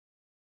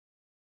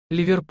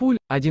Ливерпуль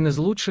 – один из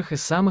лучших и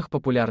самых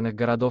популярных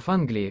городов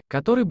Англии,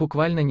 который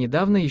буквально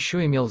недавно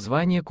еще имел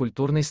звание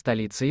культурной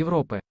столицы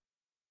Европы.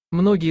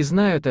 Многие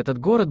знают этот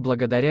город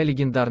благодаря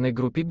легендарной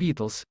группе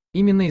Битлз,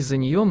 именно из-за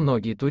нее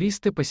многие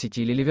туристы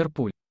посетили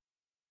Ливерпуль.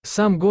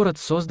 Сам город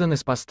создан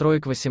из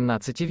построек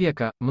XVIII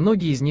века,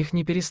 многие из них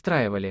не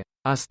перестраивали,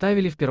 а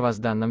оставили в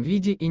первозданном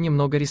виде и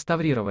немного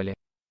реставрировали.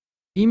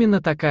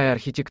 Именно такая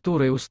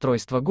архитектура и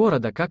устройство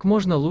города как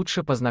можно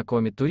лучше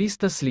познакомит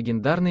туриста с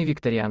легендарной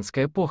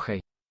викторианской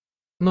эпохой.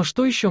 Но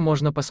что еще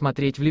можно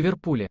посмотреть в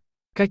Ливерпуле?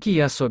 Какие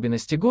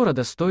особенности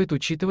города стоит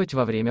учитывать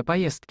во время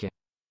поездки?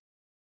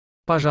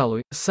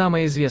 Пожалуй,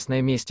 самое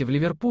известное место в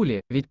Ливерпуле,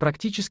 ведь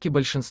практически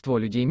большинство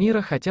людей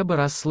мира хотя бы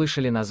раз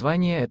слышали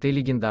название этой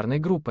легендарной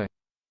группы.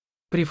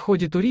 При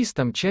входе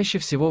туристам чаще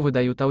всего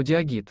выдают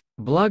аудиогид,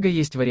 благо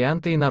есть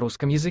варианты и на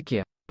русском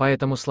языке,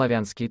 поэтому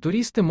славянские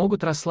туристы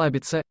могут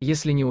расслабиться,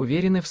 если не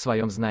уверены в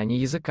своем знании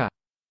языка.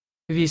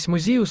 Весь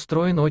музей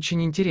устроен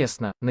очень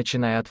интересно,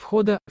 начиная от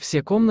входа,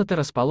 все комнаты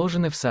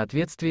расположены в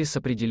соответствии с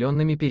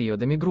определенными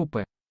периодами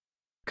группы.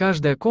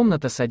 Каждая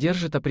комната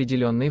содержит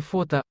определенные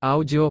фото,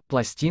 аудио,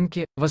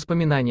 пластинки,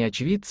 воспоминания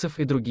очевидцев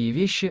и другие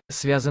вещи,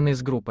 связанные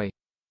с группой.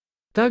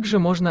 Также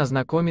можно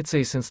ознакомиться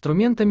и с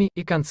инструментами,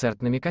 и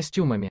концертными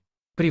костюмами.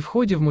 При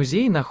входе в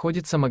музей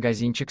находится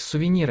магазинчик с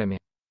сувенирами.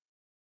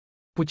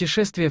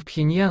 Путешествие в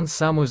Пхеньян,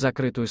 самую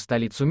закрытую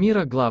столицу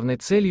мира, главной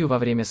целью во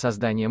время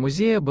создания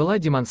музея была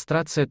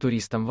демонстрация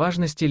туристам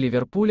важности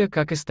Ливерпуля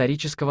как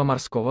исторического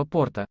морского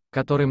порта,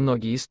 который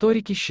многие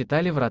историки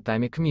считали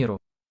вратами к миру.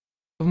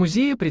 В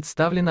музее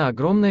представлено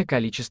огромное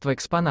количество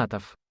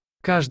экспонатов.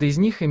 Каждый из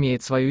них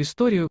имеет свою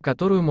историю,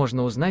 которую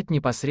можно узнать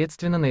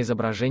непосредственно на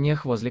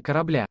изображениях возле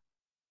корабля.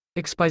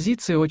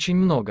 Экспозиций очень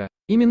много.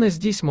 Именно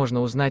здесь можно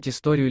узнать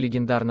историю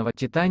легендарного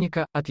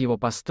 «Титаника», от его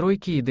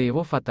постройки и до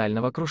его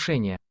фатального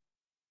крушения.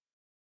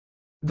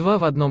 Два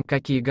в одном.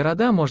 Какие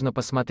города можно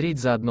посмотреть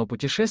за одно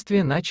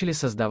путешествие? Начали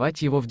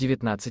создавать его в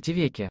XIX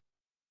веке.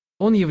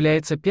 Он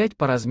является 5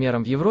 по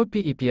размерам в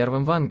Европе и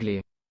первым в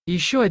Англии.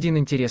 Еще один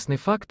интересный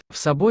факт: в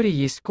соборе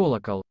есть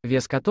колокол,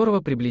 вес которого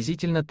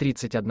приблизительно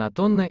 31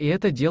 тонна, и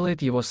это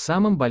делает его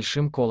самым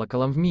большим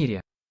колоколом в мире.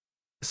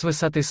 С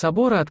высоты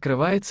собора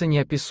открывается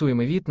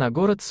неописуемый вид на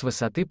город с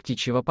высоты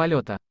птичьего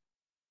полета.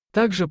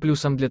 Также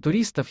плюсом для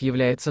туристов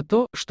является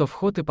то, что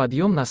вход и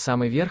подъем на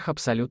самый верх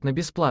абсолютно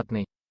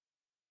бесплатный.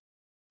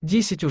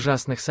 10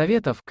 ужасных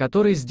советов,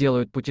 которые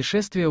сделают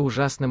путешествие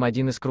ужасным.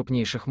 Один из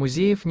крупнейших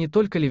музеев не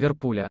только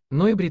Ливерпуля,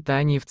 но и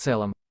Британии в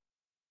целом.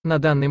 На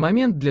данный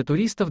момент для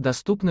туристов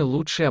доступны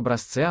лучшие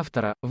образцы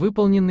автора,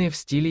 выполненные в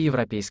стиле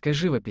европейской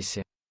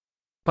живописи.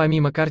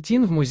 Помимо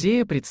картин в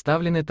музее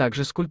представлены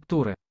также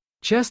скульптуры.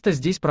 Часто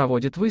здесь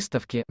проводят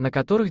выставки, на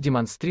которых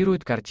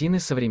демонстрируют картины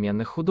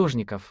современных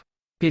художников.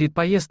 Перед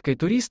поездкой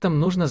туристам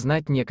нужно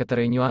знать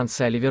некоторые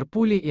нюансы о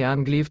Ливерпуле и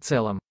Англии в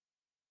целом.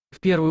 В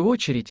первую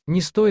очередь,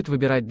 не стоит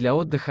выбирать для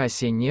отдыха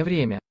осеннее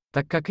время,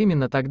 так как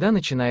именно тогда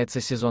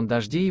начинается сезон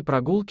дождей и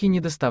прогулки не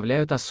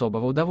доставляют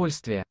особого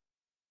удовольствия.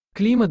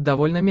 Климат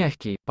довольно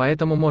мягкий,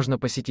 поэтому можно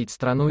посетить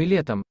страну и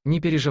летом, не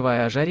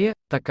переживая о жаре,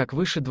 так как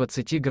выше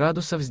 20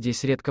 градусов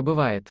здесь редко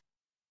бывает.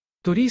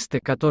 Туристы,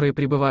 которые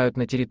пребывают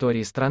на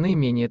территории страны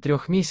менее 3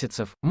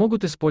 месяцев,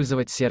 могут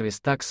использовать сервис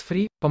Tax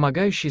Free,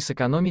 помогающий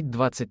сэкономить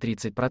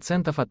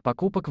 20-30% от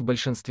покупок в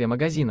большинстве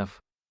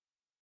магазинов.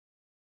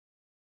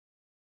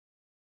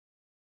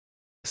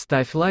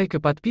 Ставь лайк и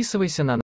подписывайся на